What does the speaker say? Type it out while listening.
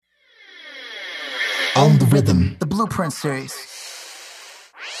On the Rhythm, the Blueprint series.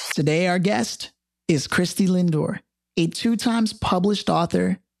 Today, our guest is Christy Lindor, a 2-times published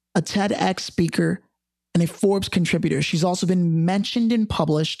author, a TEDx speaker, and a Forbes contributor. She's also been mentioned and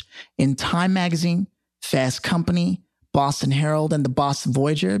published in Time Magazine, Fast Company, Boston Herald, and the Boston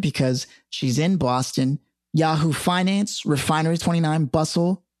Voyager because she's in Boston, Yahoo Finance, Refinery29,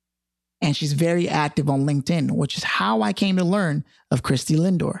 Bustle, and she's very active on LinkedIn, which is how I came to learn of Christy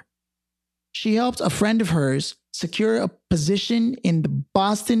Lindor. She helped a friend of hers secure a position in the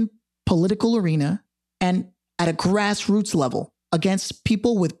Boston political arena and at a grassroots level against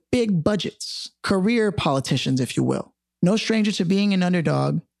people with big budgets, career politicians, if you will. No stranger to being an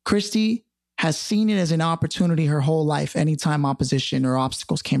underdog, Christy has seen it as an opportunity her whole life anytime opposition or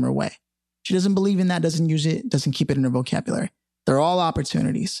obstacles came her way. She doesn't believe in that, doesn't use it, doesn't keep it in her vocabulary. They're all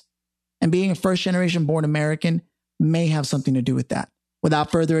opportunities. And being a first-generation born American may have something to do with that.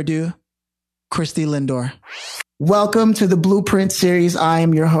 Without further ado, Christy Lindor. Welcome to the Blueprint series. I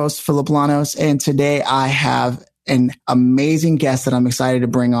am your host, Philip Lanos, and today I have an amazing guest that I'm excited to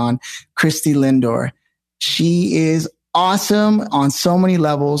bring on, Christy Lindor. She is awesome on so many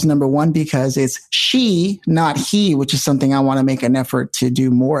levels. Number one, because it's she, not he, which is something I want to make an effort to do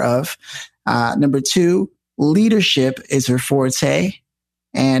more of. Number two, leadership is her forte.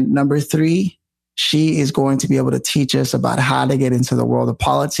 And number three, she is going to be able to teach us about how to get into the world of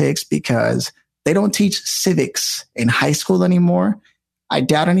politics because they don't teach civics in high school anymore. I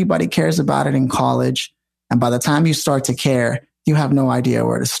doubt anybody cares about it in college. And by the time you start to care, you have no idea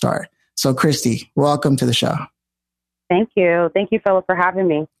where to start. So Christy, welcome to the show. Thank you. Thank you, Philip, for having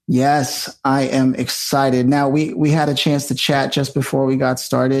me. Yes, I am excited. Now, we had a chance to chat just before we got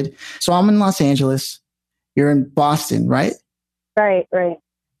started. So I'm in Los Angeles. You're in Boston, right? Right.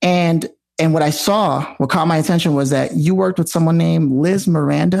 And what I saw, what caught my attention was that you worked with someone named Liz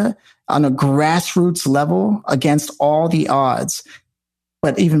Miranda on a grassroots level against all the odds.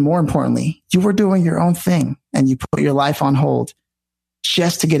 But even more importantly, you were doing your own thing and you put your life on hold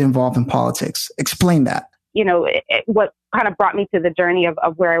just to get involved in politics. Explain that. You know, what kind of brought me to the journey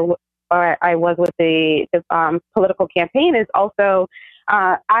of where I was with the political campaign is also,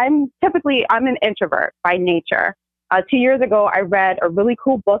 I'm an introvert by nature. 2 years ago, I read a really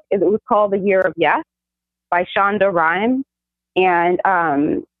cool book. It was called The Year of Yes by Shonda Rhimes. And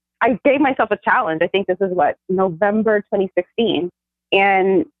I gave myself a challenge. I think this is November 2016.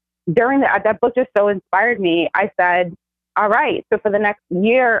 And during that book just so inspired me. I said, all right, so for the next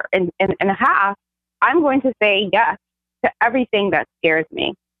year and a half, I'm going to say yes to everything that scares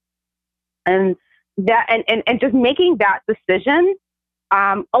me. And that, and just making that decision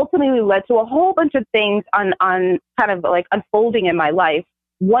ultimately led to a whole bunch of things on kind of like unfolding in my life.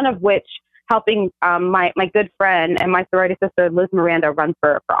 One of which helping my good friend and my sorority sister, Liz Miranda, run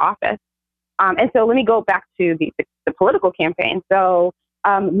for office. And so let me go back to the political campaign. So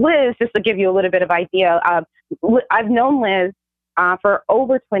Liz, just to give you a little bit of idea, I've known Liz for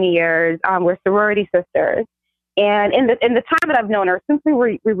over 20 years. We're sorority sisters. And in the time that I've known her, since we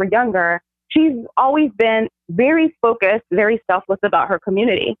were younger, she's always been very focused, very selfless about her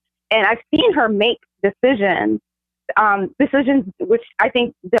community. And I've seen her make decisions which I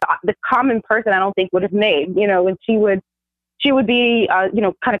think the common person I don't think would have made, you know, when she would be,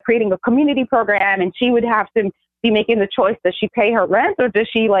 kind of creating a community program, and she would have to be making the choice, does she pay her rent or does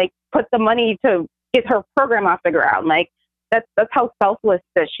she put the money to get her program off the ground? That's how selfless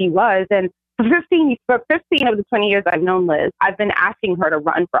that she was. And for 15 of the 20 years I've known Liz, I've been asking her to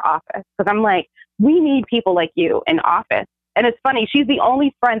run for office because I'm like, we need people like you in office. And it's funny, she's the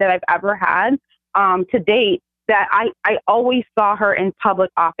only friend that I've ever had to date that I always saw her in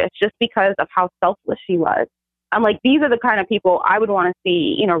public office just because of how selfless she was. I'm like, these are the kind of people I would want to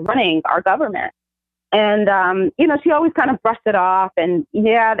see, running our government. And, she always kind of brushed it off and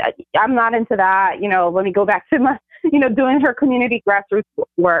I'm not into that. Let me go back to my, doing her community grassroots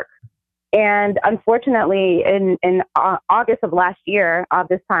work. And unfortunately, in August of last year,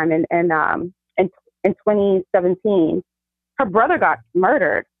 this time in 2017, her brother got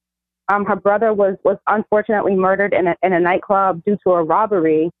murdered. Her brother was unfortunately murdered in a nightclub due to a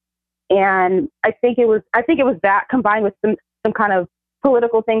robbery. And I think it was that combined with some kind of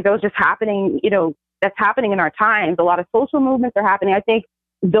political things that was just happening, that's happening in our times. A lot of social movements are happening. I think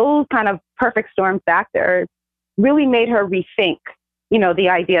those kind of perfect storm factors really made her rethink, the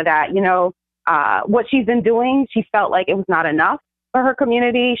idea that, what she's been doing, she felt like it was not enough for her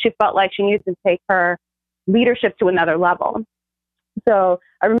community. She felt like she needed to take her leadership to another level. So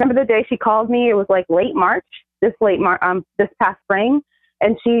I remember the day she called me. It was late March, this past spring.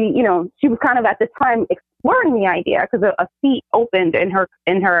 And she was kind of at the time exploring the idea because a seat opened in her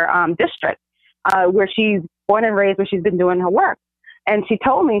district. where she's born and raised, where she's been doing her work. And she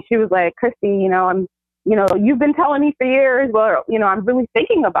told me, she was like, Christy, you've been telling me for years, well, I'm really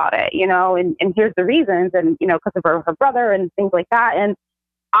thinking about it, and here's the reasons, and, because of her brother and things like that. And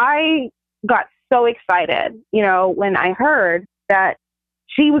I got so excited, when I heard that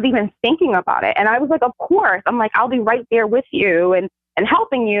she was even thinking about it. And I was like, of course. I'm like, I'll be right there with you and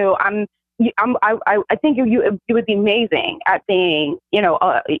helping you. I think you would be amazing at being,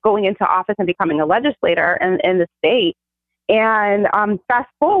 going into office and becoming a legislator in the state. And fast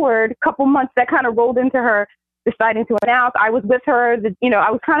forward a couple months, that kind of rolled into her deciding to announce. I was with her,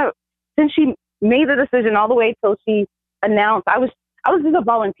 I was kind of, since she made the decision all the way till she announced, I was just a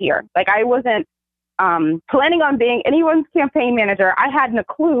volunteer. Like, I wasn't planning on being anyone's campaign manager. I hadn't a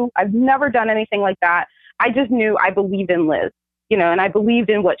clue. I've never done anything like that. I just knew I believed in Liz, and I believed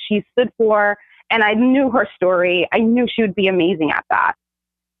in what she stood for. And I knew her story. I knew she would be amazing at that.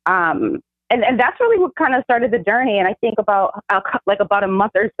 And that's really what kind of started the journey. And I think about a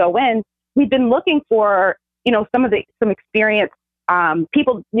month or so in, we've been looking for, some experienced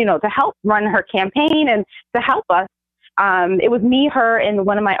people, to help run her campaign and to help us. It was me, her, and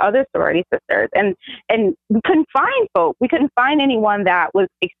one of my other sorority sisters. And we couldn't find folk. We couldn't find anyone that was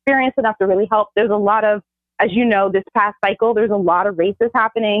experienced enough to really help. There's a lot of, as you know, this past cycle, there's a lot of races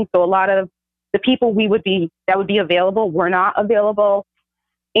happening. So a lot of the people that would be available were not available.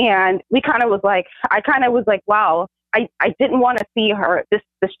 And I kind of was like, wow, I didn't want to see her,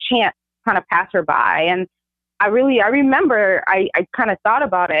 this chance kind of pass her by. And I remember I kind of thought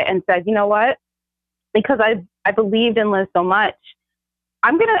about it and said, you know what? Because I believed in Liz so much,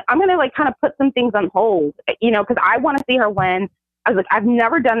 I'm gonna like kind of put some things on hold, because I want to see her win. I was like, I've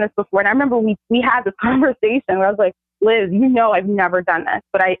never done this before. And I remember we had this conversation where I was like, Liz, I've never done this,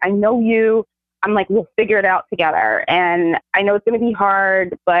 but I know you. I'm like, we'll figure it out together. And I know it's going to be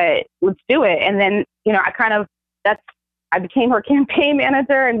hard, but let's do it. And then, I became her campaign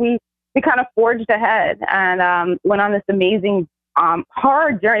manager, and we kind of forged ahead and went on this amazing,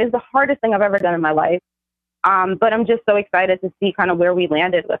 hard journey. It's the hardest thing I've ever done in my life. But I'm just so excited to see kind of where we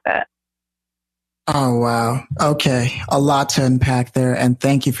landed with it. Oh, wow. Okay. A lot to unpack there. And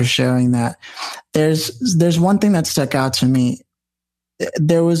thank you for sharing that. There's one thing that stuck out to me.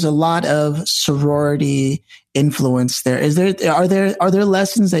 There was a lot of sorority influence there. Are there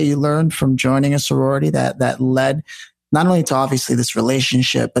lessons that you learned from joining a sorority that led not only to obviously this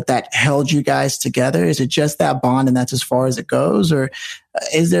relationship, but that held you guys together? Is it just that bond and that's as far as it goes? Or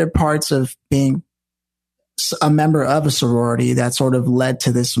is there parts of being a member of a sorority that sort of led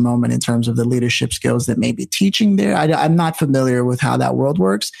to this moment in terms of the leadership skills that may be teaching there? I'm not familiar with how that world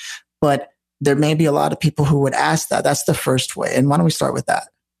works, but there may be a lot of people who would ask that. That's the first way. And why don't we start with that?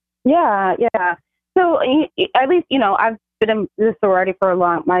 Yeah. So at least, I've been in this sorority for a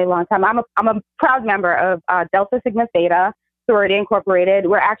long time. I'm a proud member of Delta Sigma Theta Sorority Incorporated.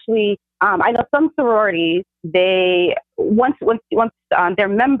 We're actually, I know some sororities, they, once their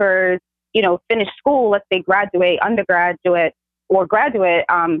members, finish school, let's say graduate, undergraduate, or graduate,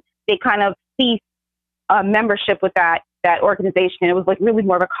 they kind of cease membership with that organization. It was like really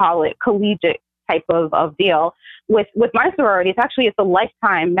more of a collegiate type of deal. With my sorority, it's a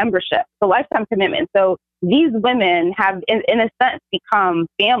lifetime membership, it's a lifetime commitment. So these women have, in a sense, become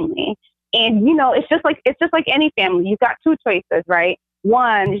family. And it's just like any family. You've got two choices, right?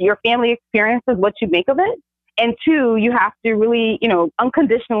 One, your family experience is what you make of it, and two, you have to really,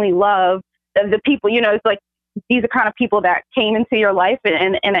 unconditionally love the people. It's like these are kind of people that came into your life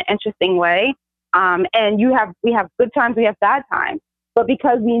in an interesting way. And we have good times, we have bad times. But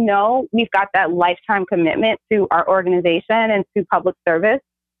because we know we've got that lifetime commitment to our organization and to public service,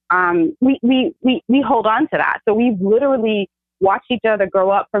 we hold on to that. So we've literally watched each other grow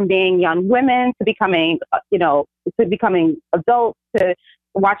up from being young women to becoming, adults, to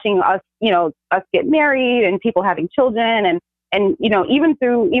watching us get married and people having children, and even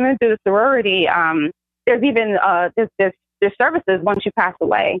through the sorority, there's even there's services once you pass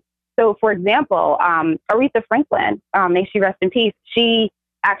away. So, for example, Aretha Franklin, may she rest in peace. She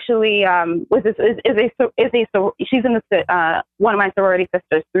actually she's in one of my sorority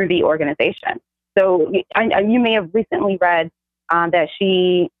sisters through the organization. So you may have recently read that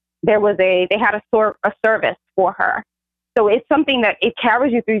they had a service for her. So it's something that it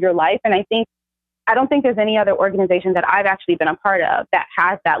carries you through your life. And I don't think there's any other organization that I've actually been a part of that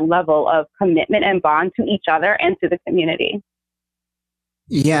has that level of commitment and bond to each other and to the community.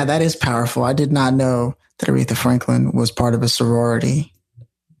 Yeah, that is powerful. I did not know that Aretha Franklin was part of a sorority.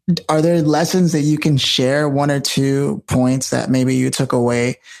 Are there lessons that you can share, one or two points that maybe you took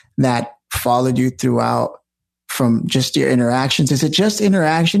away that followed you throughout from just your interactions? Is it just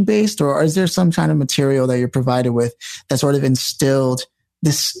interaction based, or is there some kind of material that you're provided with that sort of instilled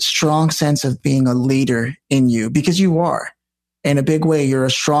this strong sense of being a leader in you? Because you are. In a big way, you're a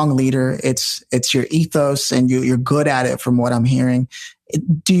strong leader. It's your ethos, and you're good at it from what I'm hearing.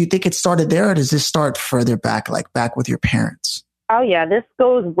 Do you think it started there, or does this start further back, like back with your parents? Oh, yeah, this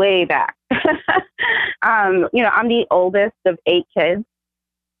goes way back. I'm the oldest of 8 kids,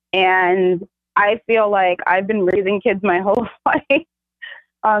 and I feel like I've been raising kids my whole life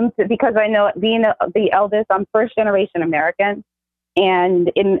because I know being the eldest, I'm first generation American. And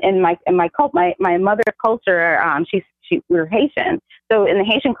in my mother's culture, we're Haitian. So in the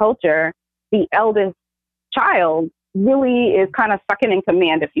Haitian culture, the eldest child really is kind of second in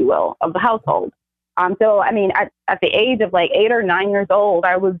command, if you will, of the household. So I mean, at the age of like 8 or 9 years old,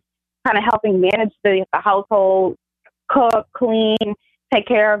 I was kind of helping manage the household, cook, clean, take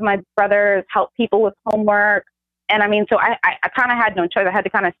care of my brothers, help people with homework. And I mean, so I kind of had no choice. I had to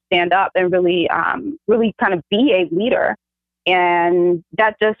kind of stand up and really kind of be a leader. And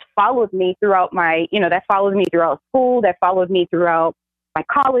that just followed me throughout that followed me throughout school, that followed me throughout my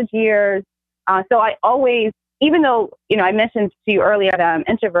college years. So I always, even though, I mentioned to you earlier that I'm an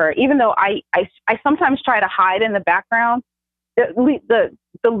introvert, even though I sometimes try to hide in the background,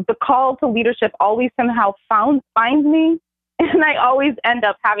 the call to leadership always somehow finds me. And I always end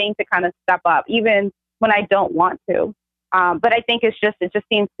up having to kind of step up, even when I don't want to. But I think it just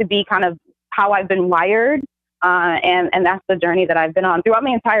seems to be kind of how I've been wired. And that's the journey that I've been on throughout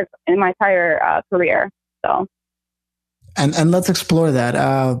my entire career. So, and let's explore that.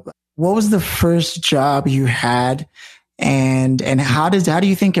 What was the first job you had, and how do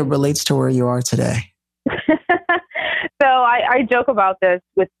you think it relates to where you are today? So I joke about this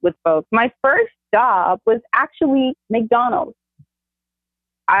with folks. My first job was actually McDonald's.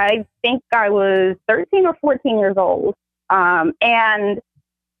 I think I was 13 or 14 years old, and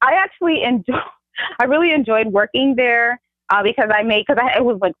I really enjoyed working there because it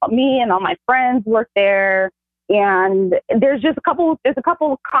was like me and all my friends worked there. And there's a couple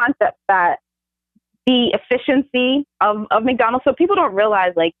of concepts that the efficiency of McDonald's. So people don't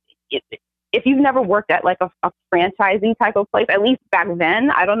realize, like, if you've never worked at like a franchising type of place, at least back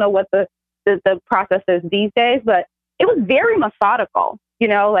then, I don't know what the process is these days, but it was very methodical.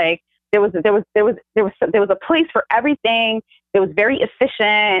 Like there was a place for everything. It was very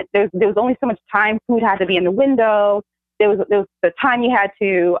efficient. There was only so much time food had to be in the window. There was the time you had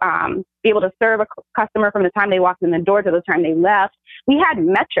to be able to serve a customer from the time they walked in the door to the time they left. We had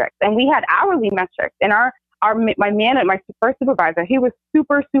metrics, and we had hourly metrics. And my first supervisor, he was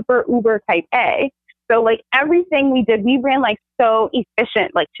super, super uber type A. So like everything we did, we ran like so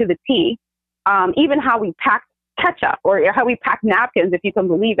efficient, like to the T. Even how we packed ketchup or how we packed napkins, if you can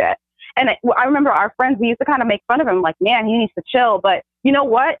believe it. And I remember our friends, we used to kind of make fun of him, like, man, he needs to chill. But you know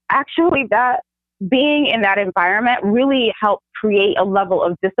what? Actually, that being in that environment really helped create a level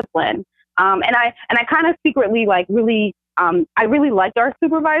of discipline. And I kind of secretly, like, really, I really liked our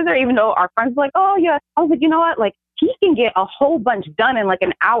supervisor, even though our friends were like, oh yeah. I was like, you know what? Like, he can get a whole bunch done in like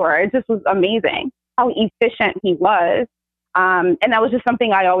an hour. It just was amazing how efficient he was. And that was just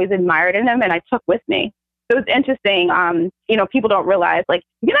something I always admired in him and I took with me. So it's interesting. People don't realize, like,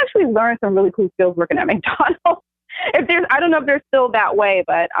 you can actually learn some really cool skills working at McDonald's. I don't know if they're still that way,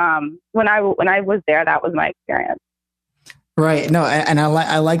 but when I was there, that was my experience. Right. No, and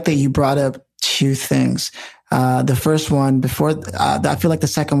I like that you brought up 2 things. The first one I feel like the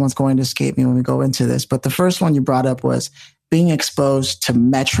second one's going to escape me when we go into this, but the first one you brought up was being exposed to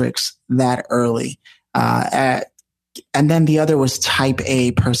metrics that early. And then the other was type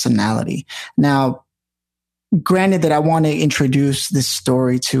A personality. Now, granted that I want to introduce this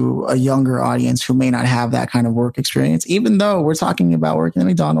story to a younger audience who may not have that kind of work experience, even though we're talking about working at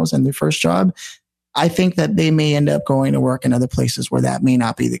McDonald's and their first job, I think that they may end up going to work in other places where that may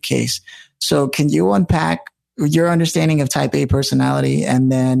not be the case. So can you unpack your understanding of type A personality and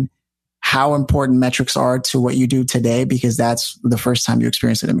then how important metrics are to what you do today? Because that's the first time you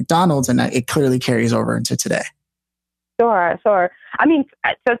experienced it at McDonald's, and it clearly carries over into today. Sure. I mean,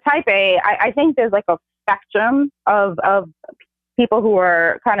 so type A, I think there's like a spectrum of people who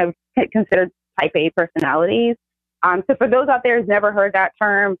are kind of considered type A personalities. So for those out there who's never heard that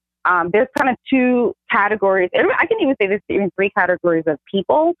term, there's kind of 2 categories. I can even say there's even 3 categories of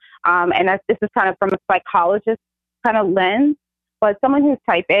people. And this is kind of from a psychologist kind of lens. But someone who's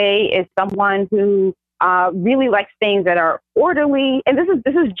type A is someone who really likes things that are orderly. And this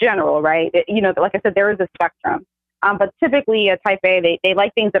is general, right? Like I said, there is a spectrum. But typically a type A, they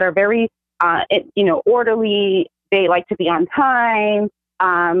like things that are very, orderly. They like to be on time.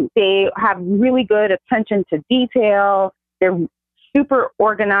 They have really good attention to detail. They're super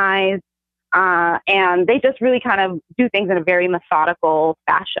organized. And they just really kind of do things in a very methodical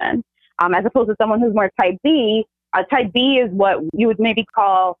fashion. As opposed to someone who's more type B. Type B is what you would maybe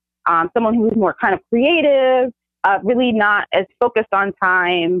call someone who's more kind of creative, really not as focused on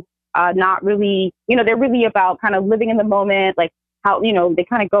time, not really, they're really about kind of living in the moment, like how, they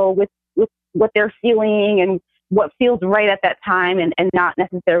kind of go with what they're feeling and what feels right at that time, and not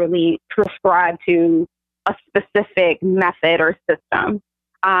necessarily prescribe to a specific method or system.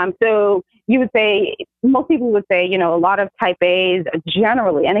 So you would say, most people would say, a lot of type A's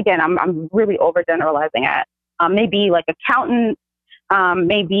generally, and again, I'm really overgeneralizing it, maybe like accountants,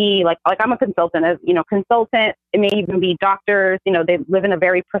 maybe like I'm a consultant, consultant, it may even be doctors, they live in a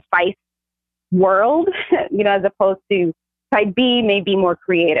very precise world, as opposed to type B may be more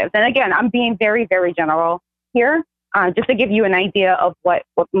creative. And again, I'm being very, very general here, just to give you an idea of what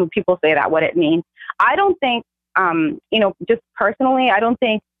when people say that, what it means. I don't think, just personally, I don't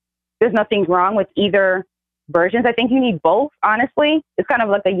think there's nothing wrong with either versions. I think you need both, honestly. It's kind of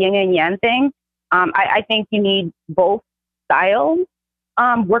like a yin and yang thing. I think you need both styles,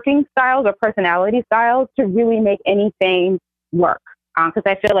 working styles or personality styles, to really make anything work. Because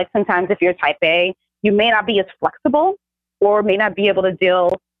I feel like sometimes if you're type A, you may not be as flexible or may not be able to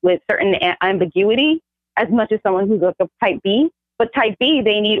deal with certain ambiguity as much as someone who's like a type B. But type B,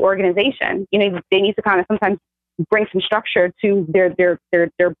 they need organization. They need to kind of sometimes bring some structure to their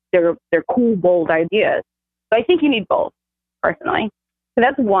cool, bold ideas. So I think you need both, personally. So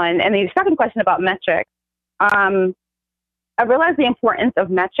that's one. And the second question about metrics. I realized the importance of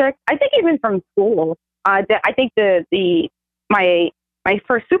metrics. I think even from school, I think my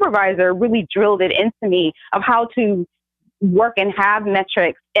first supervisor really drilled it into me of how to work and have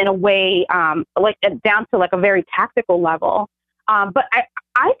metrics in a way, like down to like a very tactical level. But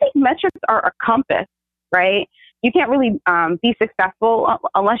I think metrics are a compass, right? You can't really be successful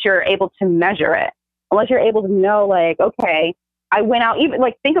unless you're able to measure it, unless you're able to know, like, okay, I went out, even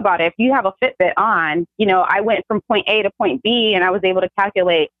like, think about it. If you have a Fitbit on, I went from point A to point B, and I was able to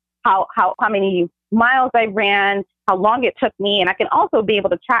calculate how many miles I ran, how long it took me. And I can also be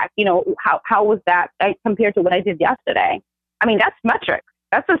able to track, how was that compared to what I did yesterday? I mean, that's metrics.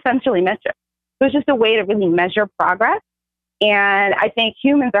 That's essentially metrics. So it's just a way to really measure progress. And I think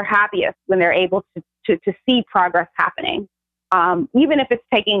humans are happiest when they're able to see progress happening. Even if it's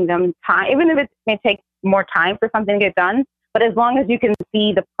taking them time, even if it may take more time for something to get done, but as long as you can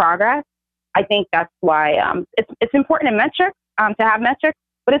see the progress, I think that's why it's important in metrics, to have metrics,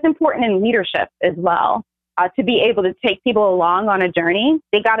 but it's important in leadership as well, to be able to take people along on a journey.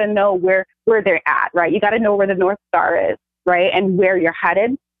 They got to know where they're at, right? You got to know where the North Star is, right? And where you're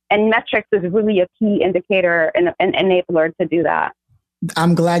headed. And metrics is really a key indicator and an enabler to do that.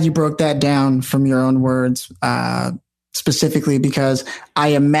 I'm glad you broke that down from your own words, specifically because I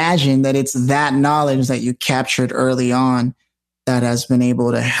imagine that it's that knowledge that you captured early on that has been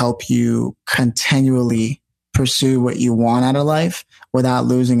able to help you continually pursue what you want out of life without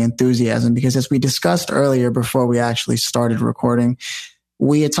losing enthusiasm. Because as we discussed earlier, before we actually started recording,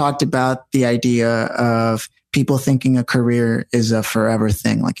 we had talked about the idea of people thinking a career is a forever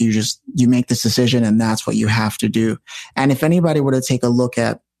thing. Like you make this decision and that's what you have to do. And if anybody were to take a look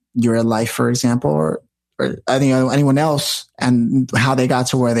at your life, for example, or anyone else and how they got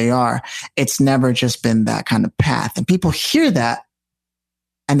to where they are, it's never just been that kind of path. And people hear that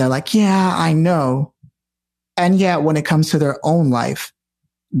and they're like, yeah, I know. And yet when it comes to their own life,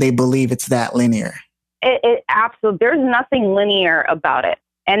 they believe it's that linear. It absolutely, there's nothing linear about it.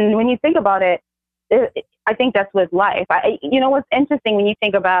 And when you think about it, I think that's with life. What's interesting when you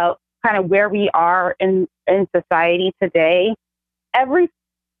think about kind of where we are in society today,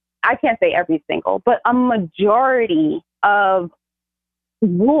 I can't say every single, but a majority of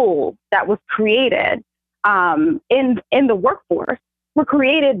rules that was created in the workforce were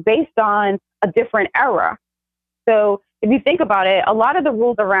created based on a different era. So if you think about it, a lot of the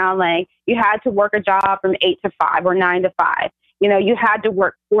rules around, like, you had to work a job from 8 to 5 or 9 to 5. You had to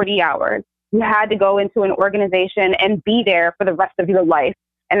work 40 hours. You had to go into an organization and be there for the rest of your life.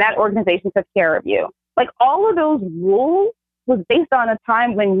 And that organization took care of you. Like, all of those rules was based on a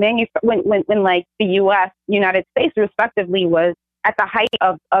time when like the U.S., United States respectively, was at the height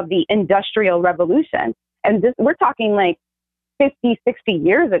of the Industrial Revolution. And we're talking like 50, 60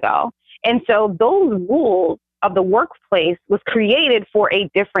 years ago. And so those rules of the workplace was created for a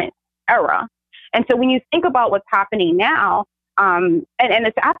different era. And so when you think about what's happening now, and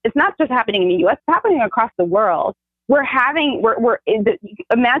it's not just happening in the U.S., it's happening across the world,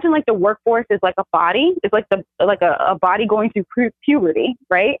 imagine like the workforce is like a body. It's like a body going through puberty,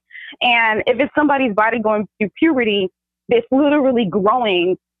 right? And if it's somebody's body going through puberty, it's literally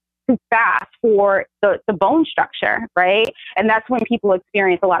growing too fast for the bone structure, right? And that's when people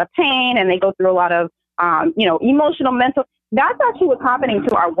experience a lot of pain and they go through a lot of, emotional, mental. That's actually what's happening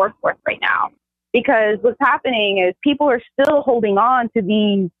to our workforce right now, because what's happening is people are still holding on to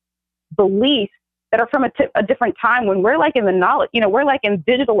these beliefs that are from a different time when we're like in the knowledge, we're like in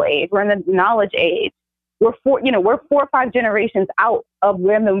digital age, we're in the knowledge age. We're 4 or 5 generations out of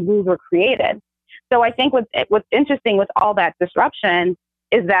when the rules were created. So I think what's interesting with all that disruption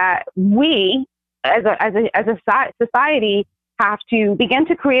is that we, as a society, have to begin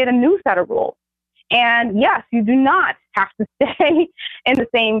to create a new set of rules. And yes, you do not have to stay in the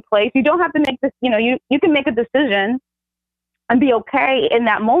same place. You don't have to make this. You can make a decision and be okay in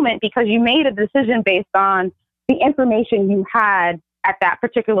that moment because you made a decision based on the information you had at that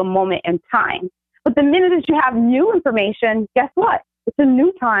particular moment in time. But the minute that you have new information, guess what? It's a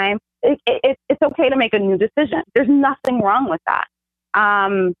new time. It's okay to make a new decision. There's nothing wrong with that.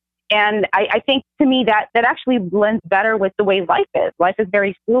 And I think to me that actually blends better with the way life is. Life is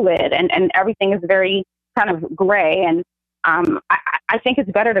very fluid and everything is very kind of gray. And I think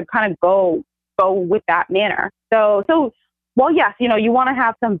it's better to kind of go with that manner. So well, yes, you want to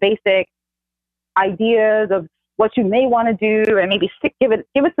have some basic ideas of what you may want to do and maybe give it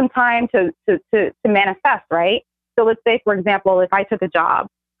some time to manifest, right? So let's say, for example, if I took a job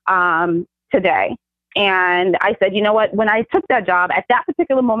today and I said, you know what, when I took that job at that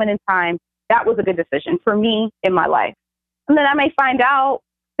particular moment in time, that was a good decision for me in my life. And then I may find out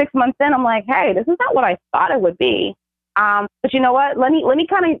 6 months in, I'm like, hey, this is not what I thought it would be. But you know what, let me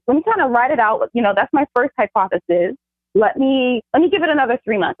kind of write it out. That's my first hypothesis. Let me give it another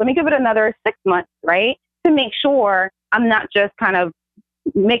 3 months. Let me give it another 6 months, right? To make sure I'm not just kind of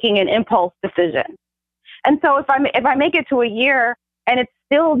making an impulse decision. And so if I make it to a year and it's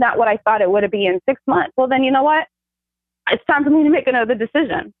still not what I thought it would be in 6 months, well, then you know what? It's time for me to make another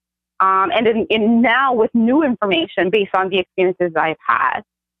decision. And now with new information based on the experiences I've had.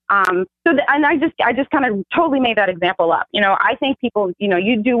 I just kind of totally made that example up. I think people,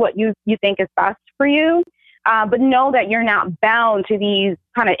 you do what you think is best for you. But know that you're not bound to these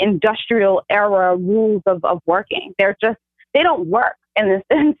kind of industrial era rules of working. They don't work in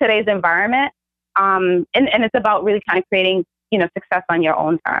today's environment. And it's about really kind of creating, success on your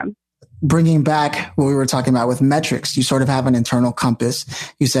own terms. Bringing back what we were talking about with metrics, you sort of have an internal compass.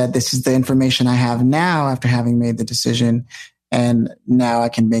 You said, this is the information I have now after having made the decision. And now I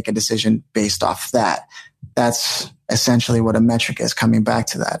can make a decision based off that. That's essentially what a metric is, coming back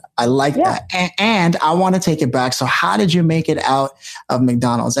to that. I like that. And I want to take it back. So how did you make it out of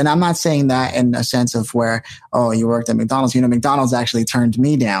McDonald's? And I'm not saying that in a sense of where, oh, you worked at McDonald's. McDonald's actually turned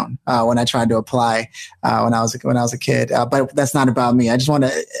me down when I tried to apply when I was a kid. But that's not about me.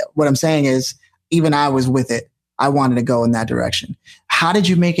 What I'm saying is, even I was with it. I wanted to go in that direction. How did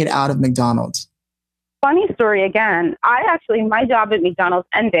you make it out of McDonald's? Funny story again. My job at McDonald's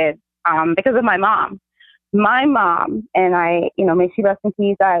ended because of my mom. My mom, and may she rest in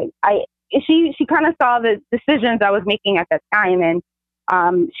peace, she kind of saw the decisions I was making at that time, and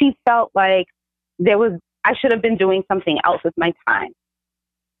she felt like I should have been doing something else with my time.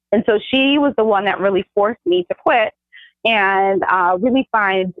 And so she was the one that really forced me to quit and I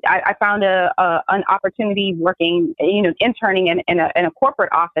found an opportunity working, interning in a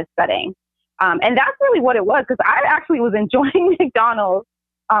corporate office setting. And that's really what it was, because I actually was enjoying McDonald's.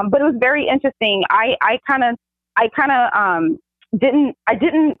 But it was very interesting. I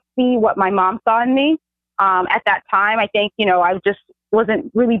didn't see what my mom saw in me at that time. I think, I just wasn't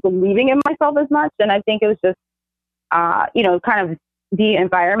really believing in myself as much. And I think it was just, kind of the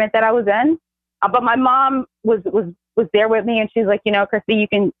environment that I was in. But my mom was there with me, and she's like, Christy, you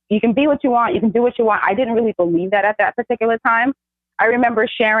can be what you want. You can do what you want. I didn't really believe that at that particular time. I remember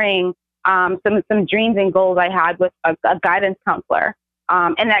sharing some dreams and goals I had with a guidance counselor.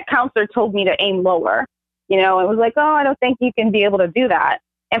 And that counselor told me to aim lower. It was like, oh, I don't think you can be able to do that.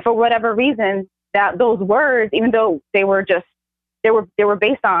 And for whatever reason, those words, even though they were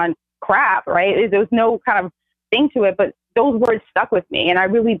based on crap, right? There was no kind of thing to it, but those words stuck with me, and I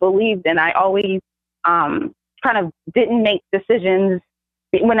really believed. And I always kind of didn't make decisions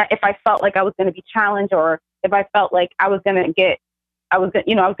if I felt like I was going to be challenged, or if I felt like I was going to get a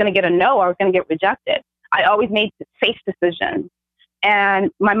no, I was going to get rejected. I always made safe decisions. And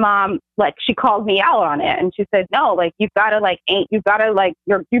my mom, she called me out on it, and she said, no, you've got to you've got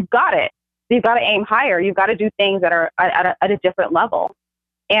it. You've got to aim higher. You've got to do things that are at a different level.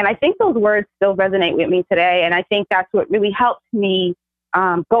 And I think those words still resonate with me today. And I think that's what really helped me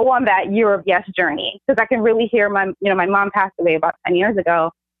go on that year of yes journey, because I can really hear my mom passed away about 10 years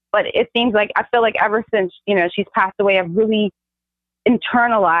ago, but it seems like I feel like ever since, she's passed away, I've really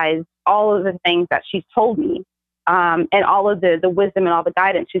internalized all of the things that she's told me, and all of the wisdom and all the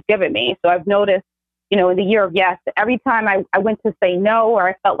guidance she's given me. So I've noticed, in the year of yes, every time I went to say no, or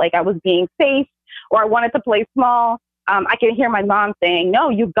I felt like I was being safe, or I wanted to play small, I can hear my mom saying, no,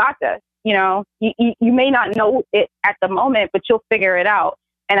 you got this. You may not know it at the moment, but you'll figure it out.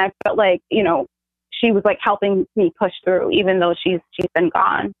 And I felt like, she was like helping me push through, even though she's been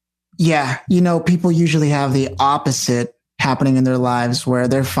gone. Yeah. People usually have the opposite happening in their lives, where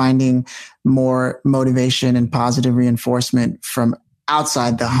they're finding more motivation and positive reinforcement from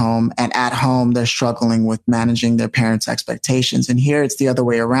outside the home, and at home, they're struggling with managing their parents' expectations. And here it's the other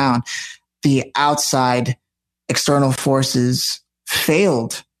way around. The outside external forces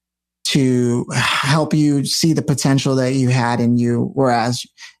failed to help you see the potential that you had in you, whereas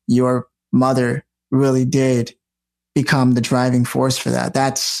your mother really did become the driving force for that.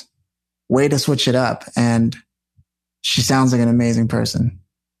 That's way to switch it up. And she sounds like an amazing person.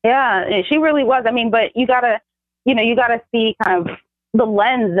 Yeah, she really was. I mean, but you gotta see kind of the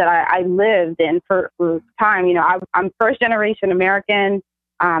lens that I lived in for time. I'm first generation American.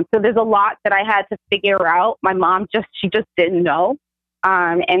 So there's a lot that I had to figure out. My mom she just didn't know.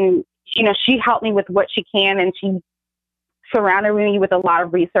 And, she helped me with what she can, and she surrounded me with a lot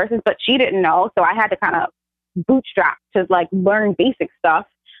of resources, but she didn't know. So I had to kind of bootstrap to learn basic stuff.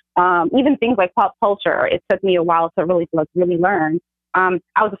 Even things like pop culture, it took me a while to really learn. I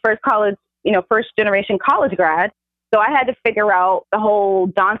was the first generation college grad. So I had to figure out the whole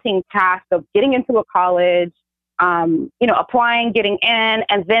daunting task of getting into a college, applying, getting in,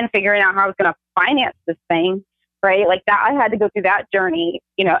 and then figuring out how I was going to finance this thing, right? Like that, I had to go through that journey,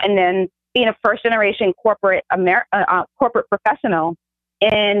 and then being a first generation corporate professional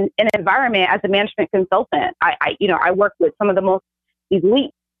in an environment as a management consultant. I work with some of the most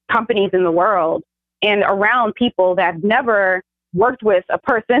elite companies in the world, and around people that have never worked with a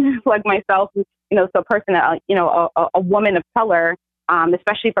person like myself, so a person, a woman of color,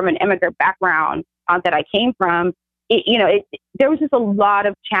 especially from an immigrant background that I came from. There was just a lot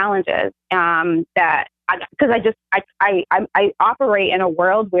of challenges because I operate in a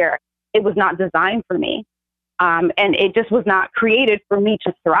world where it was not designed for me, and it just was not created for me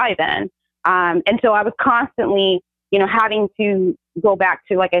to thrive in. And so I was constantly, having to go back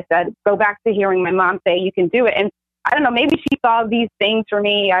to hearing my mom say, "You can do it." And I don't know, maybe she saw these things for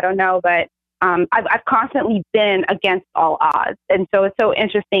me. I don't know, but I've constantly been against all odds. And so it's so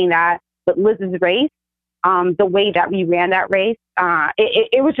interesting that with Liz's race, the way that we ran that race,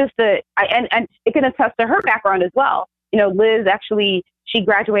 it was just and it can attest to her background as well. Liz actually, she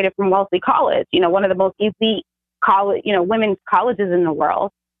graduated from Wellesley College, one of the most elite college, women's colleges in the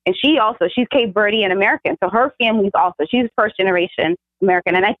world. And she's Cape Verdean American. So her family's also, she's first generation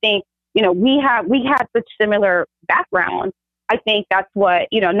American. And I think, we had such similar backgrounds. I think that's what,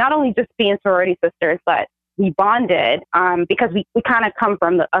 not only just being sorority sisters, but we bonded because we kind of come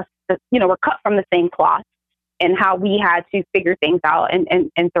from we're cut from the same cloth, and how we had to figure things out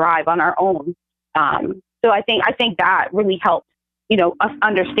and thrive on our own. So I think that really helped, us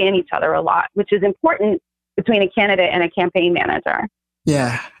understand each other a lot, which is important between a candidate and a campaign manager.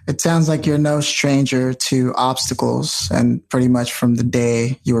 Yeah, it sounds like you're no stranger to obstacles, and pretty much from the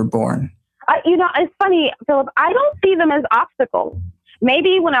day you were born. It's funny, Philip, I don't see them as obstacles.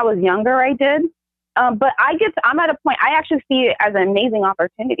 Maybe when I was younger, I did. But I'm at a point, I actually see it as an amazing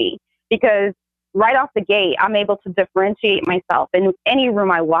opportunity, because right off the gate, I'm able to differentiate myself in any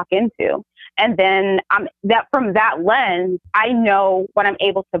room I walk into. And then from that lens, I know what I'm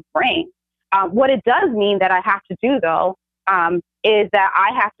able to bring. What it does mean that I have to do, though, is that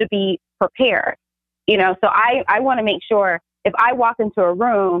I have to be prepared. So I want to make sure if I walk into a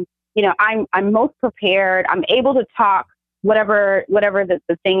room, I'm most prepared. I'm able to talk whatever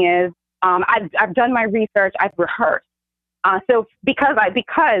the thing is. I've done my research. I've rehearsed. So because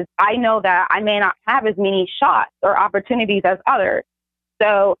I know that I may not have as many shots or opportunities as others.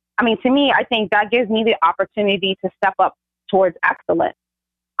 So, to me, I think that gives me the opportunity to step up towards excellence.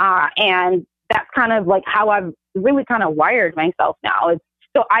 And that's kind of like how I've really kind of wired myself now.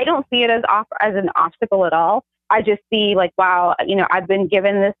 So I don't see it as an obstacle at all. I just see like, wow, I've been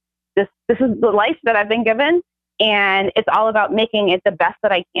given this is the life that I've been given, and it's all about making it the best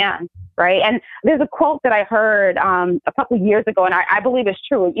that I can. Right. And there's a quote that I heard a couple of years ago, and I believe it's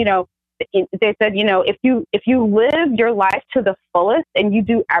true. They said, if you live your life to the fullest and you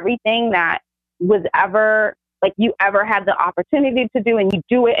do everything that was ever like you ever had the opportunity to do, and you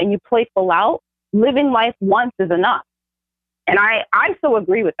do it and you play full out, living life once is enough. And I so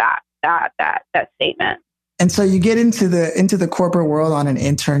agree with that statement. And so you get into the corporate world on an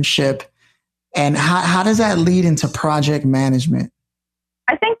internship, and how does that lead into project management?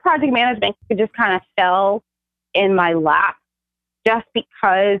 I think project management just kind of fell in my lap just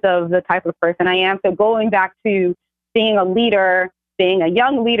because of the type of person I am. So going back to being a leader, being a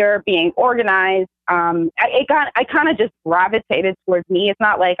young leader, being organized, I kind of just gravitated towards me. It's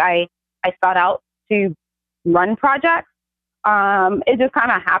not like I sought out to run projects. It just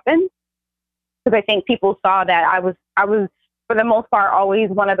kind of happened because I think people saw that I was for the most part always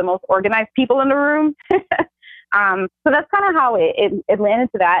one of the most organized people in the room. So that's kind of how it landed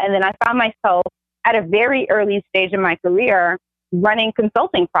to that. And then I found myself at a very early stage in my career running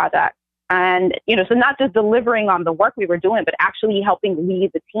consulting projects. And, so not just delivering on the work we were doing, but actually helping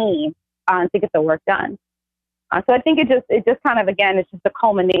lead the team to get the work done. So I think it just kind of, again, it's just a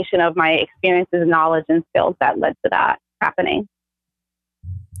culmination of my experiences, knowledge, and skills that led to that happening.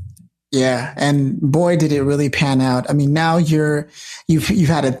 Yeah. And boy, did it really pan out. I mean, now you've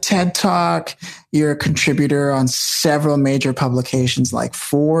had a TED Talk, you're a contributor on several major publications like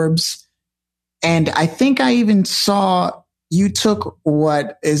Forbes. And I think I even saw you took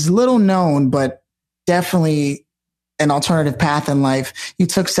what is little known, but definitely an alternative path in life. You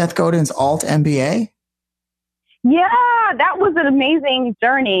took Seth Godin's Alt MBA. Yeah, that was an amazing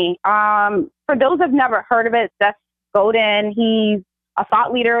journey. For those who've never heard of it, Seth Godin, he's a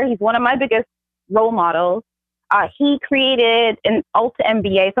thought leader. He's one of my biggest role models. He created an Alt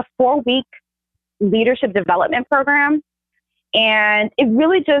MBA. It's a 4-week leadership development program. And it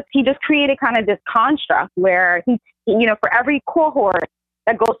really he just created kind of this construct where he, for every cohort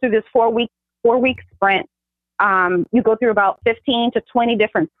that goes through this 4-week sprint, you go through about 15 to 20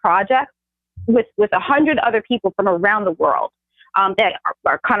 different projects with 100 other people from around the world that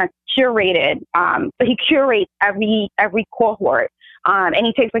are kind of curated. So he curates every cohort, and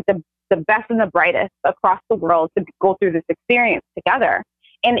he takes like the best and the brightest across the world to go through this experience together.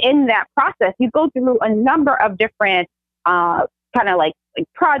 And in that process, you go through a number of different kind of like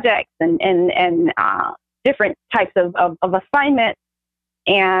projects and different types of assignments,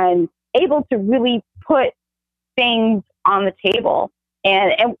 and able to really put things on the table.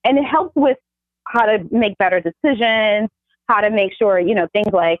 And it helps with how to make better decisions, how to make sure,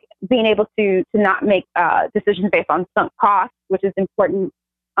 things like being able to not make decisions based on sunk costs, which is important.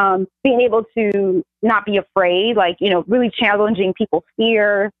 Being able to not be afraid, really challenging people's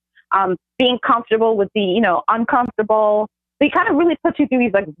fears, being comfortable with the, uncomfortable. They kind of really put you through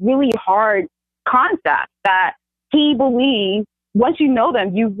these really hard concepts that he believes once you know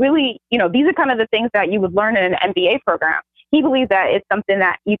them, you really, these are kind of the things that you would learn in an MBA program. He believes that it's something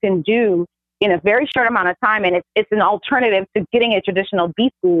that you can do in a very short amount of time, and it's an alternative to getting a traditional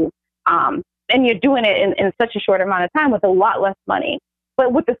B school. And you're doing it in such a short amount of time with a lot less money,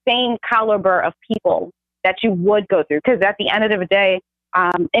 but with the same caliber of people that you would go through. Because at the end of the day,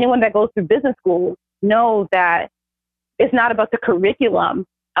 anyone that goes through business school knows that it's not about the curriculum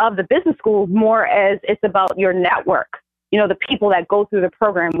of the business school, more as it's about your network, the people that go through the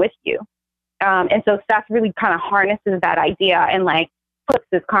program with you. And so Seth really kind of harnesses that idea and puts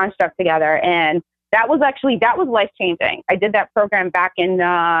this construct together. And that was life-changing. I did that program back in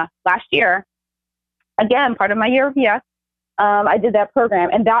last year. Again, part of my year of yes. I did that program,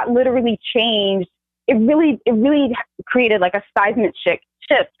 and that literally changed. It really created a seismic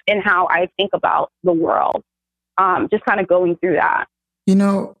shift in how I think about the world. Just kind of going through that.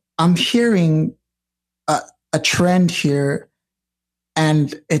 I'm hearing a trend here,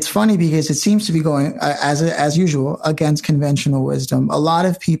 and it's funny because it seems to be going as usual against conventional wisdom. A lot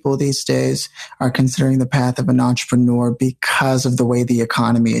of people these days are considering the path of an entrepreneur because of the way the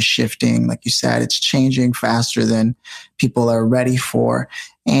economy is shifting. Like you said, it's changing faster than people are ready for,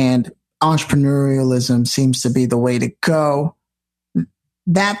 and entrepreneurialism seems to be the way to go.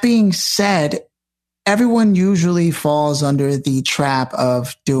 That being said, everyone usually falls under the trap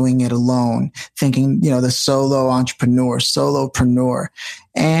of doing it alone, thinking, the solo entrepreneur, solopreneur.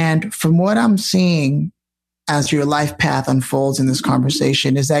 And from what I'm seeing as your life path unfolds in this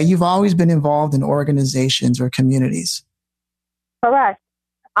conversation is that you've always been involved in organizations or communities. Correct.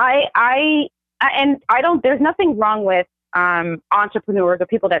 There's nothing wrong with entrepreneurs or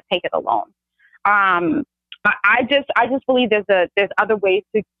people that take it alone. I just believe there's other ways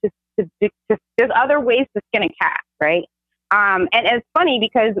there's other ways to skin a cat, right? And it's funny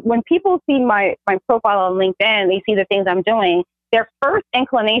because when people see my profile on LinkedIn, they see the things I'm doing, their first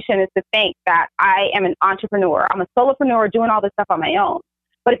inclination is to think that I am an entrepreneur. I'm a solopreneur doing all this stuff on my own.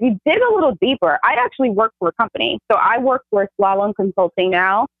 But if you dig a little deeper, I actually work for a company. So I work for Slalom Consulting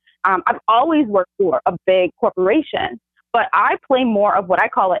now. I've always worked for a big corporation, but I play more of what I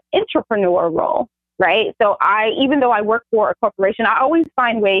call an entrepreneur role, right? So even though I work for a corporation, I always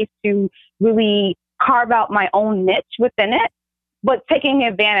find ways to really carve out my own niche within it, but taking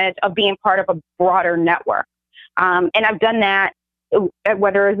advantage of being part of a broader network. And I've done that,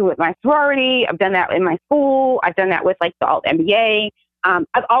 whether it's with my sorority, I've done that in my school, I've done that with like the alt MBA.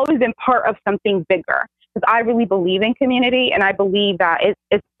 I've always been part of something bigger because I really believe in community, and I believe that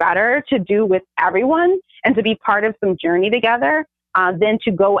it's better to do with everyone and to be part of some journey together than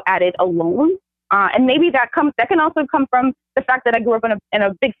to go at it alone. And maybe that can also come from the fact that I grew up in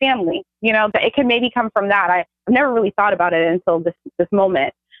a big family. You know, that it can maybe come from that. I've never really thought about it until this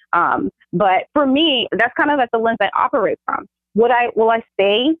moment. But for me, that's kind of like the lens I operate from. Will I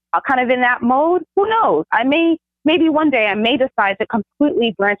stay kind of in that mode? Who knows? Maybe one day I may decide to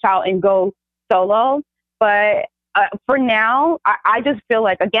completely branch out and go solo. But for now, I just feel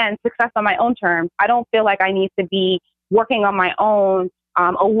like, again, success on my own terms. I don't feel like I need to be working on my own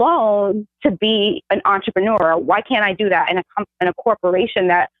alone to be an entrepreneur. Why can't I do that in a corporation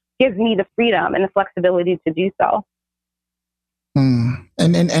that gives me the freedom and the flexibility to do so?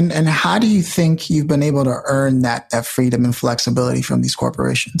 And how do you think you've been able to earn that freedom and flexibility from these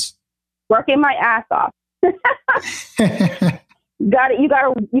corporations? Working my ass off. You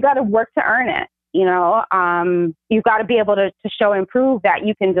gotta work to earn it. You know, you've got to be able to show and prove that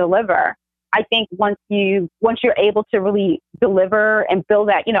you can deliver. I think once you're able to really deliver and build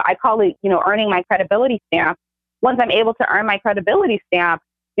that, you know, I call it, you know, earning my credibility stamp. Once I'm able to earn my credibility stamp,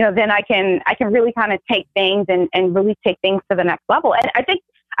 you know, then I can really kind of take things and really take things to the next level. And I think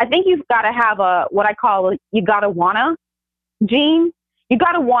you've got to have what I call, you got to wanna, Gene. You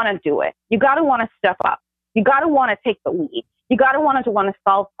got to want to do it. You got to want to step up. You got to want to take the lead. You got to want to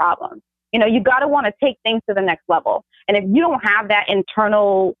solve problems. You know, you got to want to take things to the next level. And if you don't have that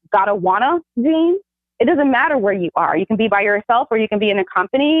internal gotta wanna gene, it doesn't matter where you are. You can be by yourself or you can be in a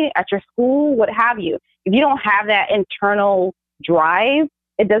company, at your school, what have you. If you don't have that internal drive,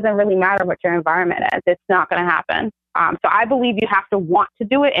 it doesn't really matter what your environment is. It's not going to happen. So I believe you have to want to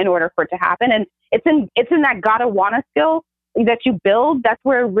do it in order for it to happen. And it's in that gotta wanna skill that you build. That's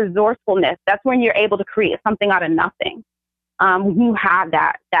where resourcefulness, that's when you're able to create something out of nothing. You have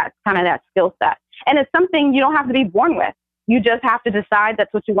that kind of that skill set. And it's something you don't have to be born with. You just have to decide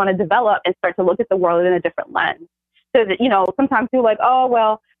that's what you want to develop and start to look at the world in a different lens. So that, you know, sometimes you're like, oh,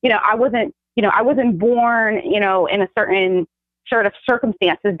 well, you know, I wasn't born, you know, in a certain sort of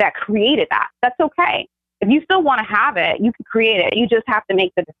circumstances that created that. That's okay. If you still want to have it, you can create it. You just have to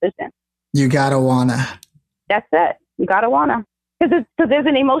make the decision. You gotta wanna. That's it. You gotta wanna. Because there's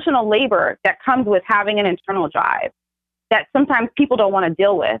an emotional labor that comes with having an internal drive that sometimes people don't want to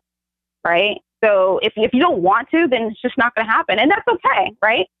deal with, right? So if you don't want to, then it's just not going to happen. And that's okay,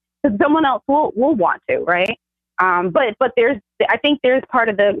 right? Because someone else will want to, right? But I think there's part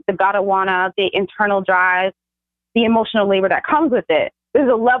of the gotta wanna, the internal drive, the emotional labor that comes with it.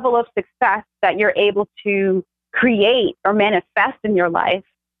 There's a level of success that you're able to create or manifest in your life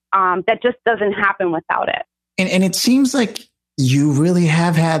that just doesn't happen without it. And it seems like you really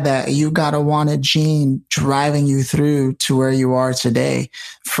have had that you gotta wanna gene driving you through to where you are today,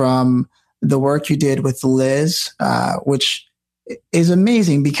 from the work you did with Liz, which is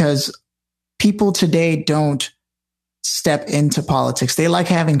amazing because people today don't step into politics. They like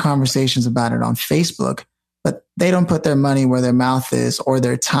having conversations about it on Facebook, but they don't put their money where their mouth is, or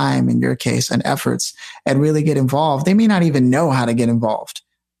their time, in your case, and efforts, and really get involved. They may not even know how to get involved.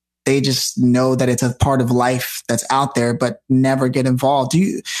 They just know that it's a part of life that's out there, but never get involved.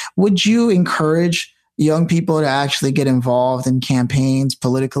 Would you encourage young people to actually get involved in campaigns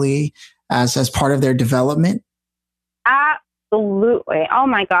politically as part of their development? Absolutely. Oh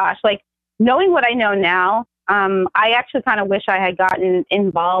my gosh. Like, knowing what I know now, I actually kind of wish I had gotten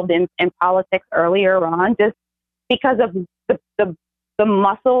involved in politics earlier on, just because of the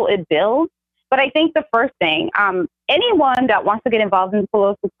muscle it builds. But I think the first thing, anyone that wants to get involved in the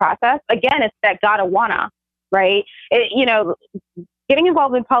political process, again, it's that gotta wanna, right? Getting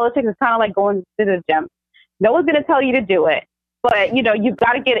involved in politics is kind of like going to the gym. No one's going to tell you to do it, but you've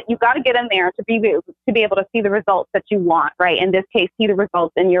got to get it. You've got to get in there to be able to see the results that you want, right? In this case, see the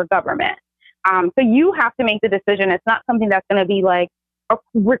results in your government. So you have to make the decision. It's not something that's going to be like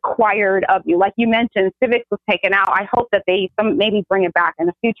required of you. Like you mentioned, civics was taken out. I hope that they maybe bring it back in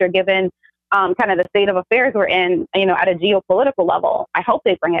the future, given kind of the state of affairs we're in, at a geopolitical level. I hope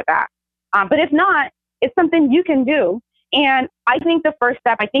they bring it back. But if not, it's something you can do. And I think the first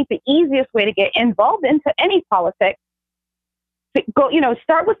step, I think the easiest way to get involved into any politics go,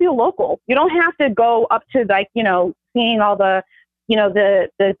 start with your local. You don't have to go up to seeing all the,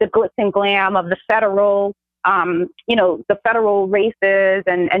 the glitz and glam of the federal, the federal races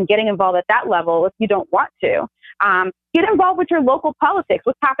and getting involved at that level if you don't want to. Get involved with your local politics,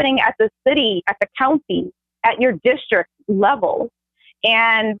 what's happening at the city, at the county, at your district level,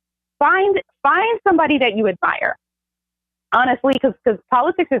 and find somebody that you admire. Honestly, because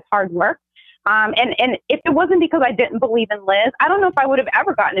politics is hard work. And if it wasn't because I didn't believe in Liz, I don't know if I would have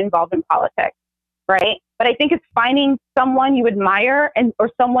ever gotten involved in politics, right? But I think it's finding someone you admire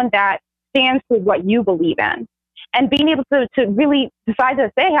or someone that stands for what you believe in, and being able to really decide to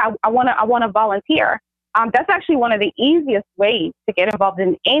say, I want to volunteer. That's actually one of the easiest ways to get involved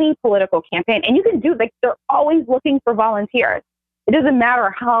in any political campaign. And you can do, they're always looking for volunteers. It doesn't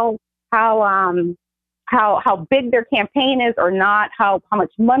matter how big their campaign is or not, how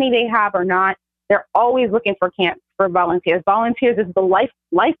much money they have or not. They're always looking for volunteers. Volunteers is the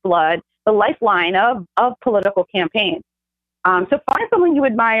lifeblood, the lifeline of political campaigns. So find someone you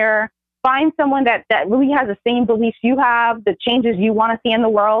admire, find someone that really has the same beliefs you have, the changes you want to see in the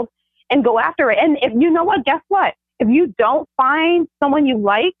world, and go after it. And if you know what, guess what? If you don't find someone you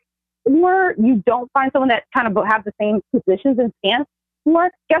like, or you don't find someone that kind of have the same positions and stance,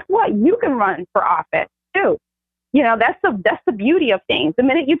 or guess what? You can run for office too. That's the beauty of things. The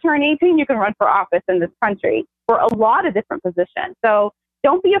minute you turn 18, you can run for office in this country for a lot of different positions. So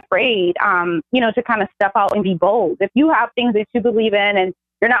don't be afraid, to kind of step out and be bold. If you have things that you believe in and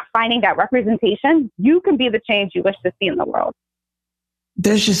you're not finding that representation, you can be the change you wish to see in the world.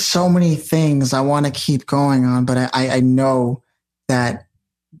 There's just so many things I want to keep going on, but I know that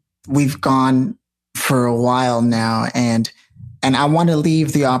we've gone for a while now, and I want to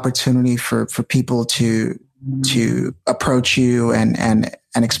leave the opportunity for people to approach you and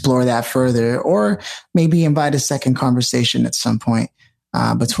explore that further, or maybe invite a second conversation at some point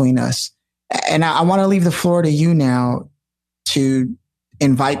between us. And I want to leave the floor to you now to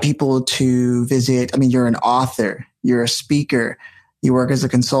invite people to visit. I mean, you're an author, you're a speaker, you work as a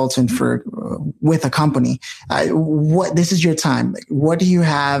consultant with a company. This is your time. What do you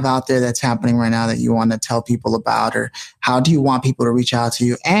have out there that's happening right now that you want to tell people about, or how do you want people to reach out to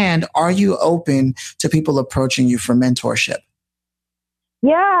you? And are you open to people approaching you for mentorship?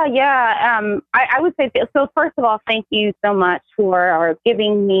 Yeah. I would say, so first of all, thank you so much for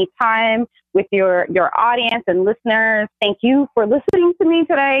giving me time with your audience and listeners. Thank you for listening to me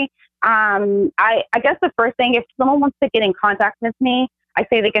today. I guess the first thing, if someone wants to get in contact with me, I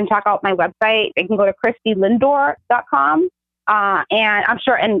say they can check out my website. They can go to ChristyLindor.com. And I'm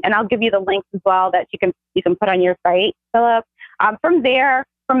sure, and I'll give you the links as well that you can put on your site, Philip. From there,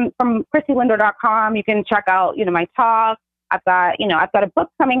 from ChristyLindor.com, you can check out, my talk. I've got a book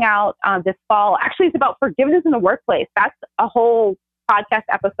coming out this fall. Actually, it's about forgiveness in the workplace. That's a whole podcast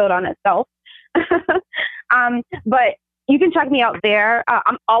episode on itself. But you can check me out there.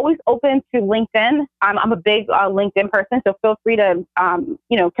 I'm always open to LinkedIn. I'm a big LinkedIn person, so feel free to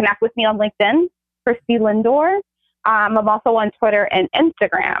connect with me on LinkedIn, Christy Lindor. I'm also on Twitter and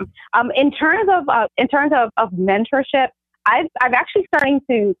Instagram. In terms of mentorship, I've actually starting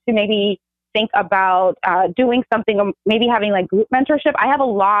to maybe think about doing something, maybe having like group mentorship. I have a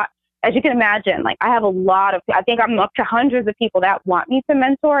lot, as you can imagine, I think I'm up to hundreds of people that want me to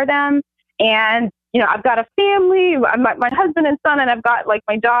mentor them. And, I've got a family, my husband and son, and I've got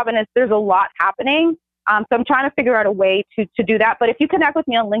my job, and there's a lot happening. So I'm trying to figure out a way to do that. But if you connect with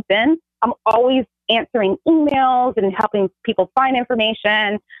me on LinkedIn, I'm always answering emails and helping people find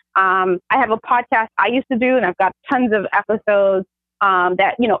information. I have a podcast I used to do, and I've got tons of episodes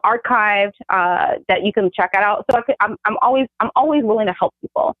that archived that you can check it out. So I'm always willing to help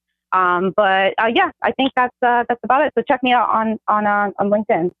people. But I think that's about it. So check me out on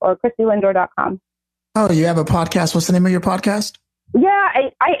LinkedIn or ChristyLindor.com. Oh, you have a podcast. What's the name of your podcast? Yeah,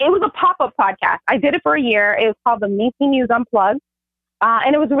 it was a pop-up podcast. I did it for a year. It was called the Macy News Unplugged.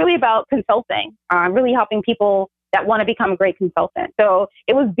 And it was really about consulting, really helping people that want to become a great consultant. So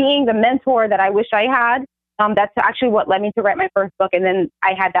it was being the mentor that I wish I had. That's actually what led me to write my first book. And then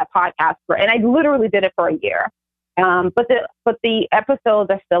I had that podcast and I literally did it for a year. But the episodes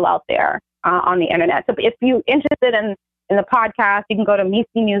are still out there on the internet. So if you're interested in the podcast, you can go to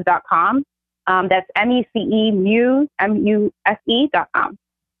MuseyNews.com. That's MECE Muse, MUSE.com.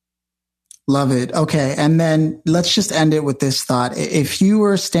 Love it. Okay. And then let's just end it with this thought. If you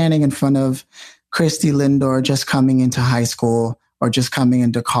were standing in front of Christy Lindor just coming into high school or just coming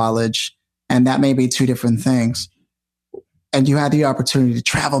into college, and that may be two different things, and you had the opportunity to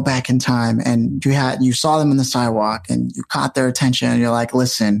travel back in time and you saw them on the sidewalk and you caught their attention and you're like,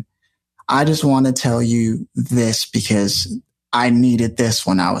 listen, I just want to tell you this because I needed this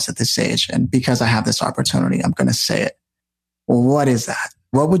when I was at this age. And because I have this opportunity, I'm going to say it. Well, what is that?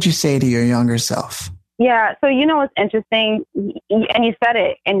 What would you say to your younger self? Yeah. So, it's interesting. And you said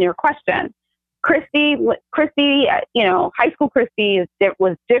it in your question. Christy, high school Christy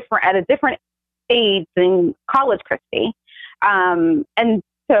was different at a different age than college Christy. And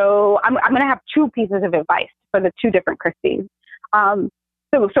so I'm going to have two pieces of advice for the two different Christys.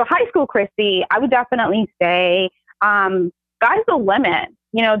 So high school Christy, I would definitely say, sky's the limit.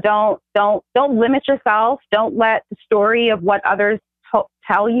 Don't limit yourself. Don't let the story of what others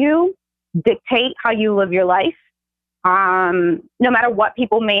tell you dictate how you live your life. No matter what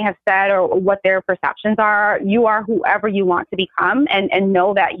people may have said or what their perceptions are, you are whoever you want to become, and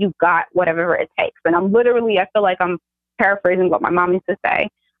know that you've got whatever it takes. And I feel like I'm paraphrasing what my mom used to say.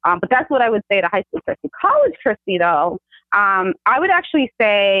 But that's what I would say to high school Christy. College Christy, though, I would actually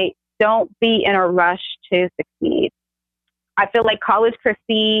say don't be in a rush to succeed. I feel like college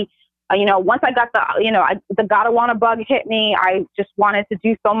Christy, once I got the gotta wanna bug hit me, I just wanted to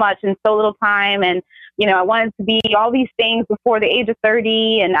do so much in so little time. And, I wanted to be all these things before the age of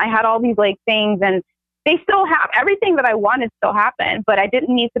 30. And I had all these things, and they still have everything that I wanted still happened, but I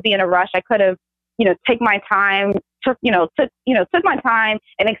didn't need to be in a rush. I could have, took my time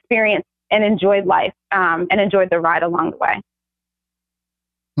and experienced and enjoyed life, and enjoyed the ride along the way.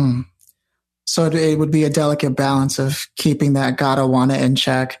 So it would be a delicate balance of keeping that gotta wanna in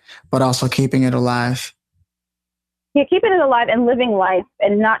check, but also keeping it alive. Yeah, keeping it alive and living life,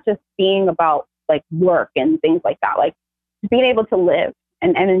 and not just being about work and things like that. Being able to live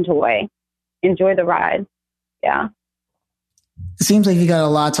and enjoy the ride. Yeah. It seems like you got a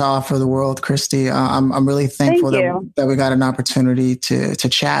lot to offer the world, Christy. I'm really thankful that we got an opportunity to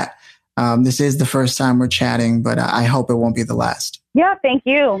chat. This is the first time we're chatting, but I hope it won't be the last. Yeah, thank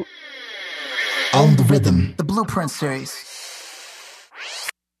you. On the Rhythm, the Blueprint series.